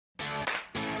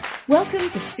Welcome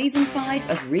to Season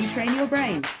 5 of Retrain Your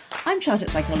Brain. I'm chartered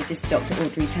psychologist Dr.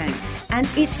 Audrey Tang, and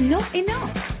it's not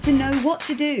enough to know what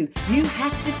to do. You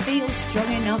have to feel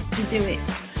strong enough to do it.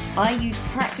 I use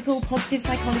practical positive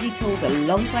psychology tools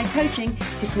alongside coaching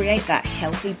to create that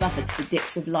healthy buffer to the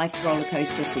dips of life's roller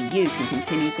coaster so you can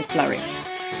continue to flourish.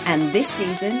 And this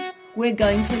season, we're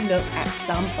going to look at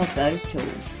some of those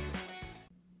tools.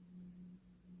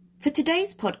 For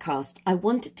today's podcast, I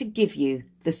wanted to give you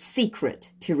the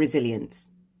secret to resilience.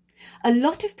 A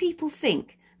lot of people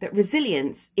think that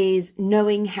resilience is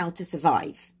knowing how to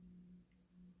survive.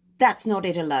 That's not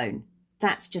it alone.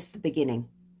 That's just the beginning.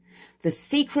 The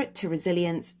secret to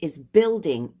resilience is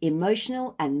building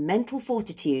emotional and mental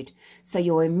fortitude so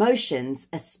your emotions,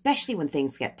 especially when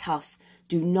things get tough,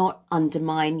 do not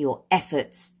undermine your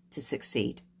efforts to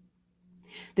succeed.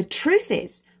 The truth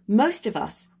is, most of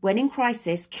us, when in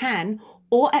crisis, can,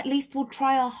 or at least will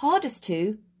try our hardest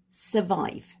to,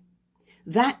 survive.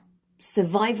 That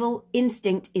survival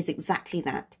instinct is exactly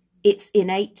that. It's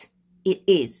innate. It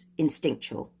is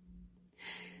instinctual.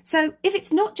 So if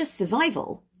it's not just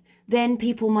survival, then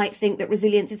people might think that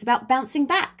resilience is about bouncing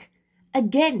back.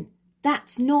 Again,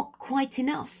 that's not quite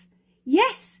enough.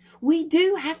 Yes, we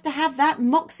do have to have that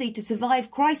moxie to survive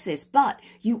crisis, but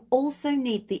you also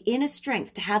need the inner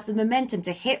strength to have the momentum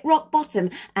to hit rock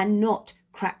bottom and not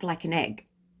crack like an egg.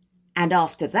 And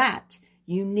after that,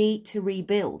 you need to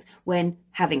rebuild when,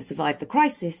 having survived the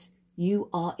crisis, you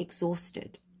are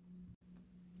exhausted.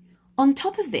 On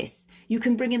top of this, you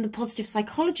can bring in the positive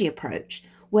psychology approach,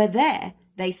 where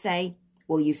they say,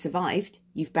 well, you've survived,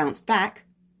 you've bounced back.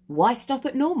 Why stop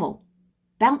at normal?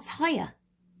 Bounce higher.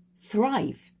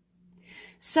 Thrive.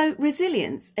 So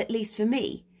resilience, at least for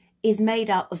me, is made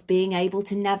up of being able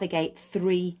to navigate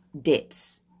 3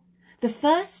 dips. The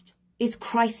first is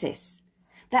crisis.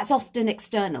 That's often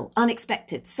external,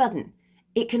 unexpected, sudden.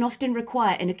 It can often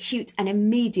require an acute and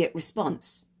immediate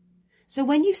response. So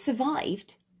when you've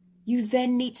survived, you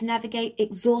then need to navigate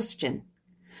exhaustion.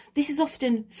 This is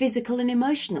often physical and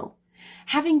emotional.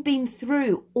 Having been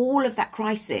through all of that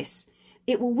crisis,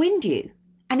 it will wind you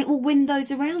and it will wind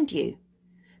those around you.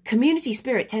 Community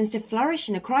spirit tends to flourish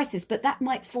in a crisis, but that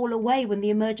might fall away when the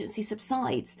emergency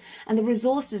subsides and the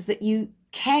resources that you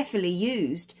carefully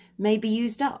used may be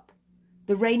used up.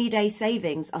 The rainy day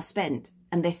savings are spent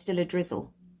and there's still a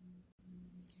drizzle.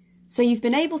 So you've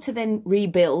been able to then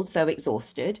rebuild, though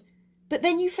exhausted, but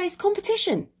then you face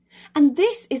competition. And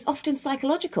this is often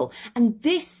psychological. And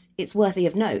this, it's worthy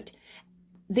of note,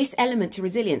 this element to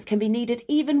resilience can be needed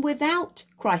even without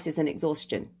crisis and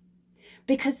exhaustion.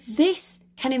 Because this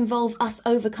can involve us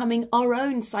overcoming our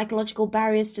own psychological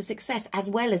barriers to success as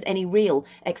well as any real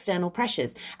external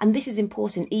pressures. And this is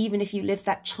important even if you live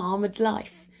that charmed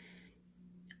life.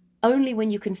 Only when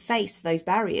you can face those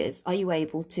barriers are you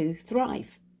able to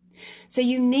thrive. So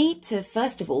you need to,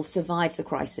 first of all, survive the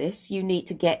crisis. You need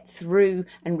to get through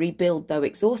and rebuild, though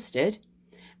exhausted.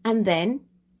 And then,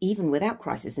 even without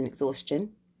crisis and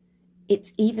exhaustion,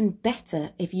 it's even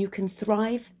better if you can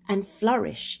thrive and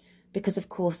flourish. Because, of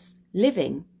course,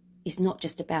 living is not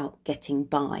just about getting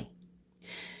by.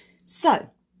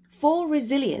 So, for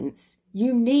resilience,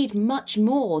 you need much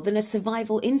more than a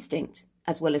survival instinct,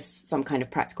 as well as some kind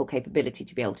of practical capability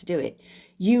to be able to do it.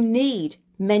 You need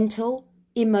mental,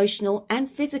 emotional, and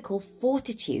physical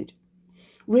fortitude.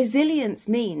 Resilience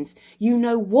means you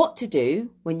know what to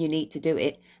do when you need to do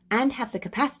it and have the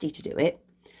capacity to do it,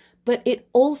 but it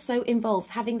also involves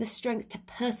having the strength to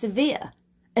persevere,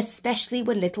 especially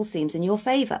when little seems in your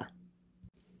favour.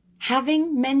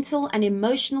 Having mental and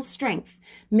emotional strength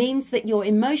means that your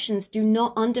emotions do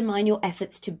not undermine your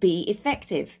efforts to be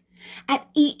effective. At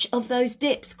each of those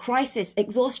dips, crisis,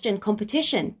 exhaustion,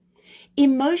 competition,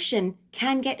 emotion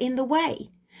can get in the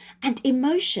way. And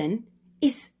emotion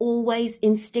is always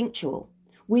instinctual.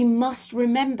 We must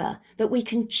remember that we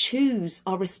can choose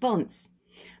our response.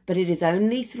 But it is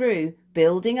only through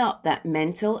building up that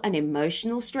mental and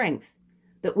emotional strength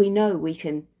that we know we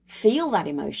can feel that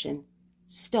emotion,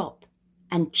 stop,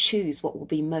 and choose what will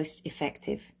be most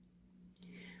effective.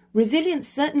 Resilience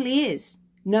certainly is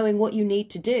knowing what you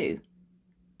need to do,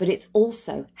 but it's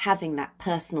also having that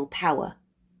personal power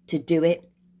to do it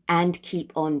and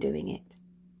keep on doing it.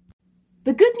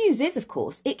 The good news is, of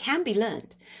course, it can be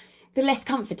learned. The less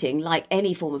comforting, like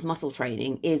any form of muscle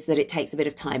training, is that it takes a bit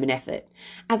of time and effort.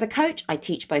 As a coach, I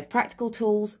teach both practical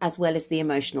tools as well as the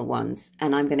emotional ones,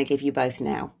 and I'm going to give you both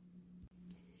now.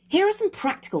 Here are some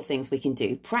practical things we can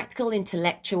do, practical,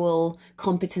 intellectual,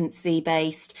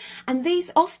 competency-based, and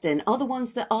these often are the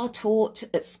ones that are taught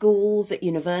at schools, at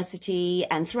university,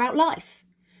 and throughout life.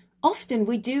 Often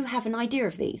we do have an idea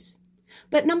of these.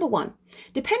 But number one,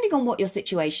 Depending on what your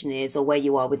situation is or where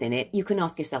you are within it, you can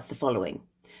ask yourself the following.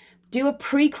 Do a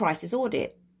pre-crisis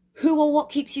audit. Who or what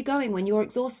keeps you going when you're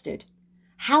exhausted?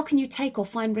 How can you take or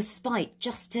find respite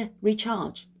just to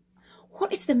recharge?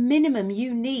 What is the minimum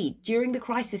you need during the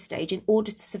crisis stage in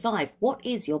order to survive? What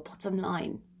is your bottom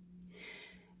line?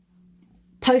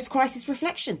 Post-crisis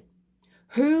reflection.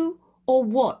 Who or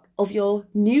what of your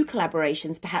new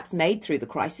collaborations perhaps made through the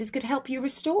crisis could help you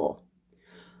restore?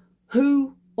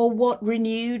 Who or what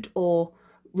renewed or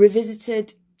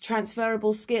revisited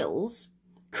transferable skills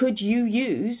could you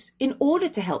use in order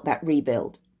to help that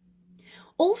rebuild?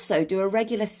 Also, do a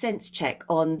regular sense check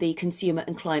on the consumer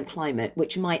and client climate,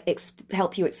 which might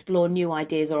help you explore new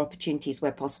ideas or opportunities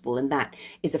where possible. And that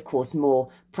is, of course, more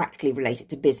practically related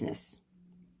to business.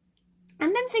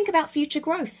 And then think about future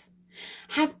growth.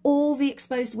 Have all the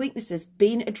exposed weaknesses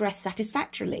been addressed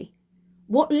satisfactorily?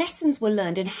 What lessons were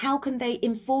learned and how can they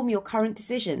inform your current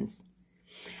decisions?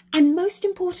 And most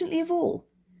importantly of all,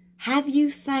 have you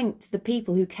thanked the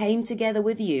people who came together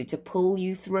with you to pull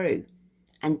you through?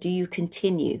 And do you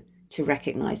continue to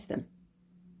recognise them?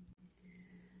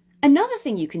 Another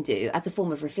thing you can do as a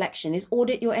form of reflection is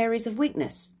audit your areas of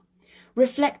weakness.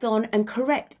 Reflect on and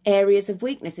correct areas of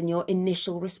weakness in your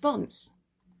initial response.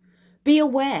 Be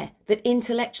aware that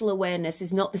intellectual awareness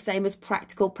is not the same as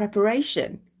practical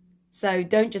preparation. So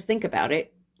don't just think about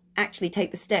it, actually take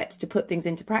the steps to put things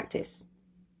into practice.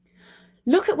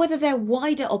 Look at whether there are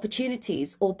wider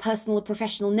opportunities or personal or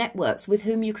professional networks with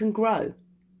whom you can grow.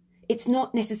 It's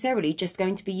not necessarily just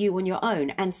going to be you on your own,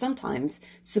 and sometimes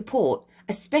support,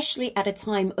 especially at a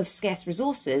time of scarce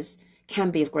resources, can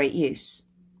be of great use.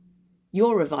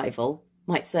 Your revival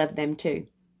might serve them too.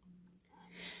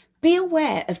 Be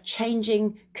aware of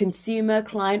changing consumer,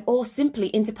 client, or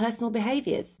simply interpersonal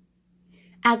behaviours.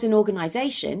 As an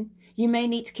organisation, you may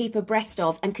need to keep abreast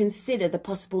of and consider the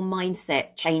possible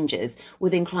mindset changes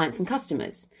within clients and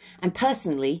customers. And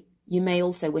personally, you may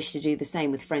also wish to do the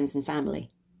same with friends and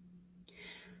family.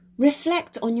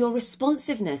 Reflect on your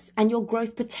responsiveness and your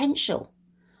growth potential.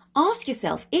 Ask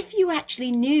yourself, if you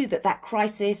actually knew that that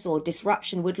crisis or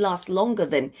disruption would last longer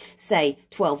than, say,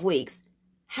 12 weeks,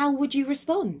 how would you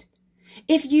respond?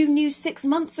 If you knew 6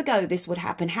 months ago this would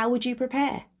happen, how would you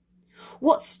prepare?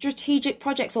 What strategic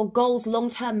projects or goals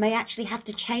long-term may actually have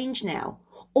to change now,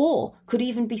 or could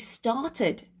even be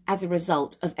started as a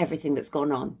result of everything that's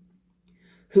gone on?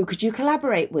 Who could you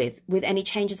collaborate with any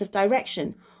changes of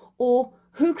direction? Or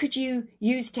who could you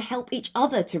use to help each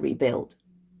other to rebuild?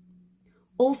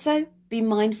 Also, be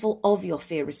mindful of your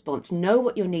fear response. Know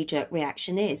what your knee-jerk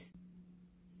reaction is.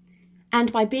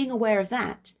 And by being aware of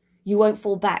that, you won't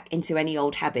fall back into any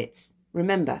old habits.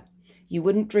 Remember, you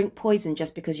wouldn't drink poison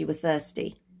just because you were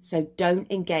thirsty. So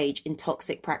don't engage in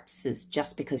toxic practices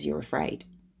just because you're afraid.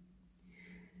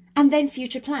 And then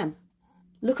future plan.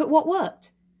 Look at what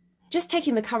worked. Just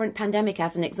taking the current pandemic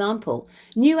as an example,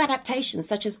 new adaptations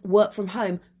such as work from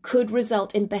home could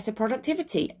result in better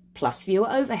productivity, plus fewer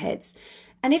overheads.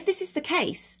 And if this is the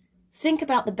case, think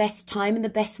about the best time and the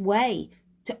best way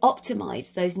to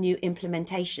optimize those new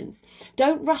implementations.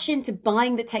 Don't rush into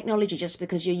buying the technology just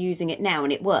because you're using it now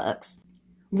and it works.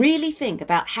 Really think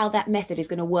about how that method is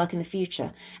going to work in the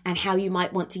future and how you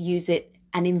might want to use it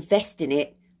and invest in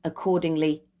it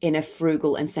accordingly in a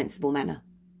frugal and sensible manner.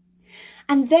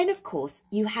 And then, of course,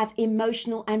 you have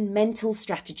emotional and mental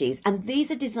strategies, and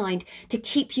these are designed to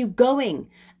keep you going,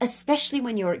 especially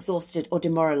when you're exhausted or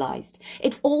demoralized.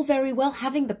 It's all very well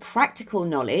having the practical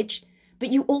knowledge, but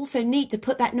you also need to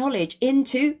put that knowledge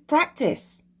into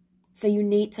practice. So you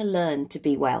need to learn to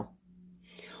be well.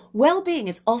 Well-being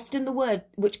is often the word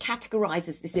which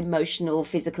categorizes this emotional,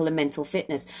 physical, and mental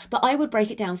fitness, but I would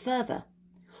break it down further.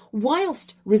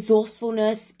 Whilst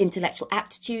resourcefulness, intellectual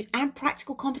aptitude, and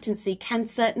practical competency can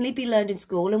certainly be learned in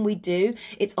school, and we do,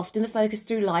 it's often the focus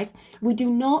through life, we do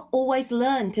not always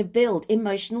learn to build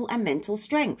emotional and mental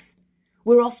strength.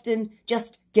 We're often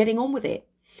just getting on with it.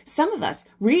 Some of us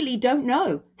really don't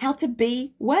know how to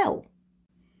be well.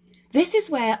 This is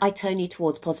where I turn you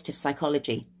towards positive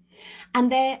psychology. And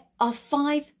there are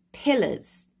 5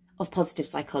 pillars of positive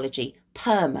psychology,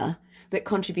 PERMA, that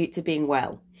contribute to being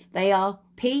well. They are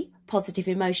P, positive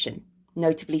emotion,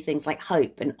 notably things like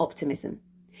hope and optimism.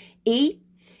 E,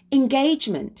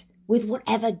 engagement with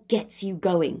whatever gets you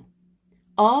going.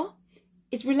 R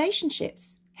is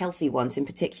relationships, healthy ones in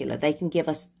particular. They can give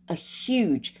us a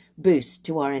huge boost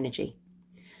to our energy.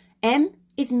 M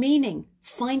is meaning,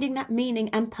 finding that meaning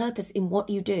and purpose in what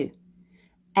you do.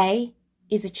 A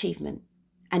is achievement,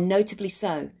 and notably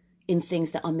so in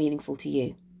things that are meaningful to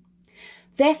you.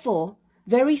 Therefore,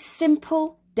 very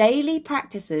simple Daily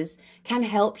practices can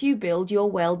help you build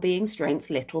your well-being strength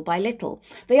little by little.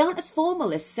 They aren't as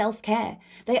formal as self-care.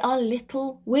 They are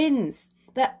little wins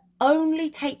that only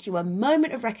take you a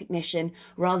moment of recognition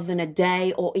rather than a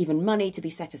day or even money to be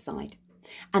set aside.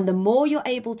 And the more you're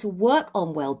able to work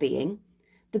on well-being,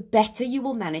 the better you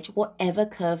will manage whatever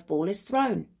curveball is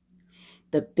thrown.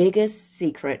 The biggest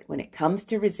secret when it comes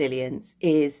to resilience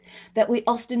is that we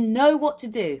often know what to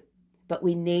do, but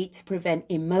we need to prevent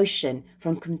emotion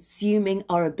from consuming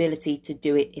our ability to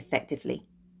do it effectively.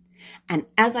 And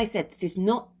as I said, this is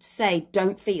not to say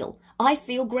don't feel. I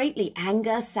feel greatly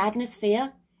anger, sadness,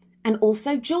 fear, and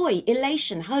also joy,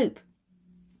 elation, hope.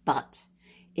 But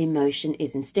emotion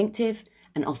is instinctive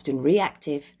and often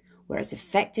reactive, whereas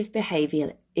effective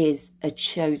behavior is a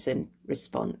chosen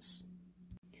response.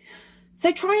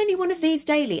 So try any one of these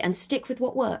daily and stick with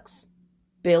what works.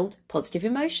 Build positive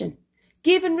emotion.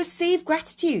 Give and receive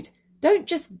gratitude. Don't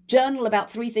just journal about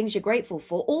 3 things you're grateful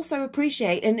for. Also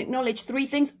appreciate and acknowledge 3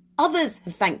 things others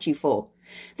have thanked you for.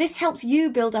 This helps you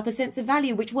build up a sense of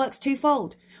value, which works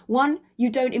twofold. 1, you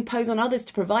don't impose on others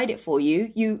to provide it for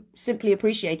you. You simply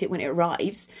appreciate it when it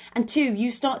arrives. And 2,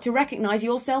 you start to recognize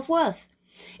your self-worth.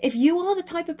 If you are the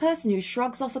type of person who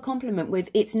shrugs off a compliment with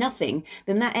 "it's nothing,"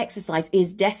 then that exercise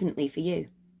is definitely for you.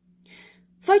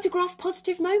 Photograph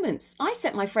positive moments. I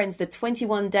set my friends the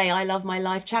 21-day I Love My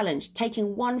Life challenge,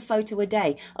 taking 1 photo a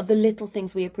day of the little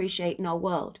things we appreciate in our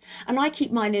world. And I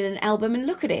keep mine in an album and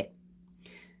look at it.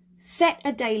 Set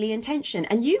a daily intention.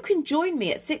 And you can join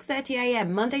me at 6:30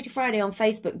 a.m. Monday to Friday on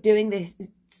Facebook doing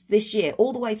this year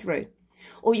all the way through.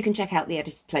 Or you can check out the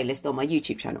edited playlist on my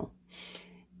YouTube channel.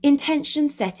 Intention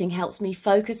setting helps me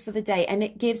focus for the day and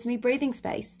it gives me breathing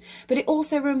space. But it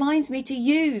also reminds me to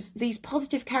use these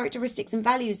positive characteristics and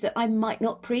values that I might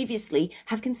not previously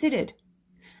have considered.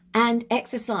 And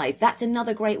exercise. That's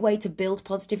another great way to build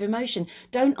positive emotion.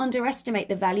 Don't underestimate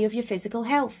the value of your physical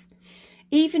health.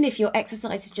 Even if your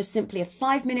exercise is just simply a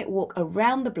 5-minute walk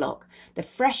around the block, the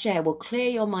fresh air will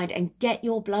clear your mind and get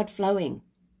your blood flowing.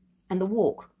 And the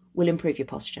walk will improve your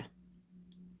posture.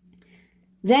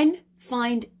 Then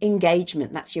find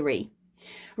engagement. That's your E.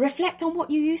 Reflect on what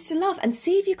you used to love and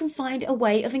see if you can find a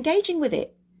way of engaging with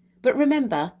it. But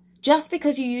remember, just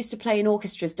because you used to play in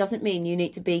orchestras doesn't mean you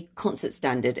need to be concert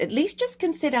standard. At least just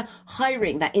consider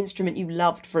hiring that instrument you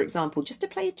loved, for example, just to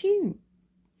play a tune.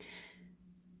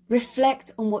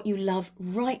 Reflect on what you love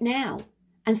right now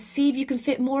and see if you can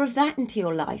fit more of that into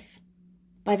your life.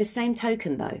 By the same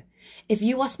token, though, if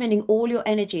you are spending all your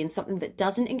energy in something that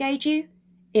doesn't engage you,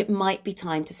 it might be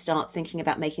time to start thinking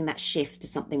about making that shift to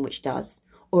something which does,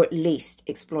 or at least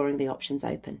exploring the options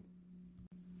open.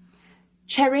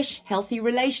 Cherish healthy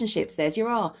relationships. There's your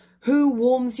R. Who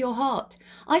warms your heart?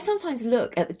 I sometimes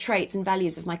look at the traits and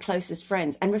values of my closest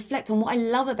friends and reflect on what I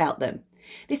love about them.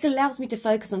 This allows me to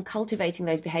focus on cultivating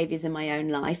those behaviours in my own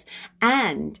life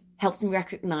and helps me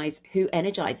recognise who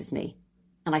energises me.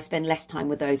 And I spend less time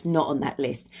with those not on that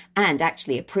list and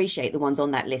actually appreciate the ones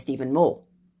on that list even more.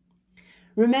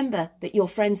 Remember that your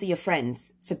friends are your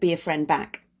friends, so be a friend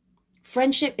back.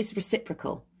 Friendship is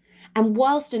reciprocal. And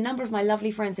whilst a number of my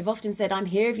lovely friends have often said, "I'm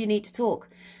here if you need to talk,"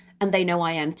 and they know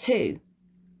I am too,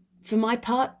 for my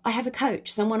part, I have a coach,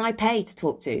 someone I pay to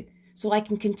talk to, so I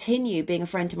can continue being a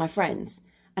friend to my friends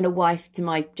and a wife to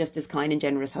my just as kind and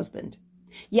generous husband.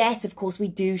 Yes, of course, we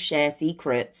do share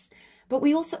secrets, but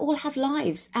we also all have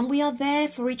lives and we are there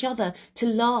for each other to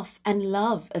laugh and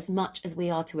love as much as we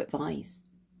are to advise.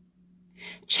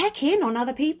 Check in on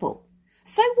other people.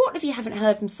 So what if you haven't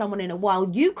heard from someone in a while?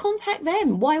 You contact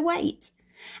them. Why wait?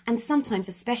 And sometimes,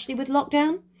 especially with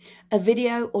lockdown, a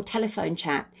video or telephone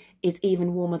chat is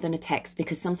even warmer than a text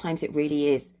because sometimes it really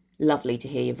is lovely to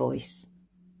hear your voice.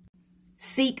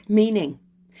 Seek meaning.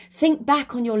 Think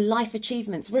back on your life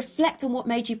achievements. Reflect on what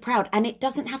made you proud. And it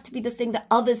doesn't have to be the thing that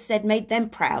others said made them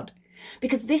proud,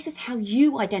 because this is how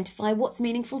you identify what's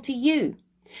meaningful to you.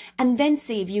 And then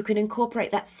see if you can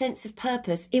incorporate that sense of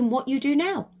purpose in what you do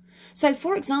now. So,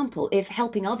 for example, if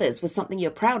helping others was something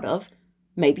you're proud of,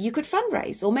 maybe you could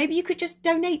fundraise, or maybe you could just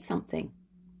donate something.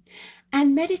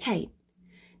 And meditate.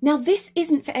 Now, this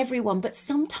isn't for everyone, but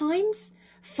sometimes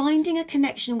finding a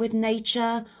connection with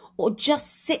nature or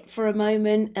just sit for a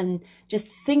moment and just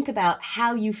think about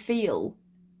how you feel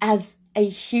as a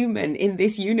human in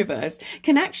this universe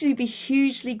can actually be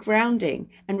hugely grounding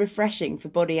and refreshing for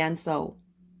body and soul.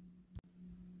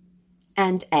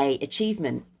 And A,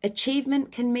 achievement.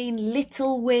 Achievement can mean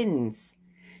little wins.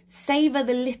 Savor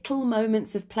the little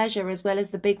moments of pleasure as well as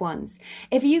the big ones.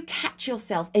 If you catch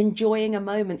yourself enjoying a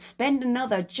moment, spend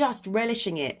another just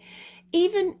relishing it.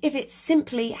 Even if it's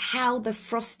simply how the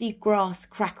frosty grass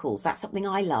crackles, that's something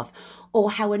I love,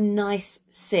 or how a nice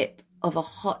sip of a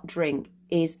hot drink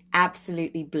is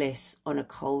absolutely bliss on a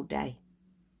cold day.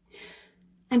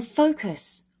 And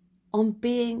focus on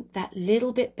being that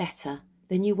little bit better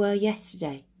than you were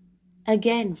yesterday.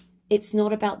 Again, it's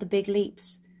not about the big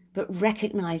leaps, but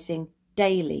recognizing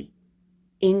daily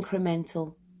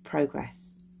incremental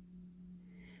progress.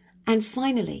 And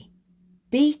finally,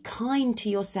 be kind to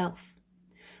yourself.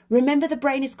 Remember, the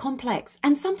brain is complex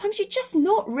and sometimes you're just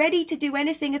not ready to do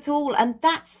anything at all, and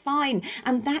that's fine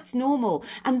and that's normal,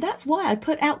 and that's why I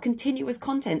put out continuous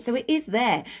content, so it is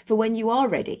there for when you are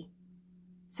ready.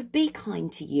 So be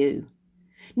kind to you.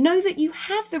 Know that you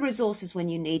have the resources when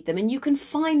you need them and you can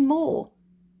find more.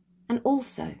 And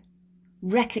also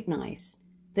recognize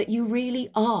that you really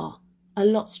are a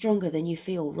lot stronger than you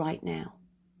feel right now.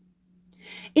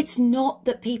 It's not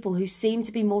that people who seem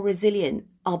to be more resilient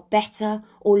are better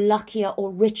or luckier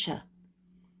or richer.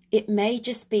 It may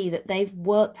just be that they've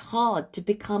worked hard to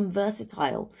become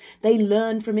versatile. They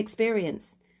learn from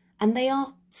experience and they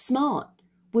are smart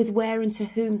with where and to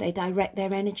whom they direct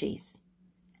their energies.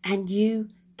 And you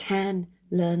can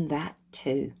learn that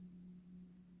too.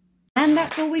 And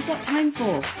that's all we've got time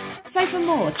for. So for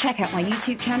more, check out my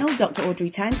YouTube channel, Dr. Audrey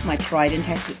Tang, for my tried and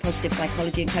tested positive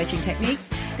psychology and coaching techniques.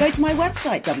 Go to my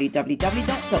website,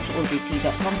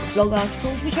 www.draudreyt.com, for blog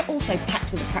articles, which are also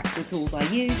packed with the practical tools I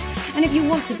use. And if you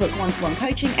want to book one-to-one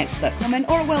coaching, expert comment,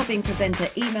 or a wellbeing presenter,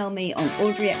 email me on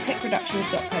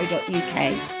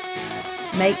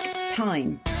audrey@clickproductions.co.uk. Make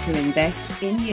time to invest in you.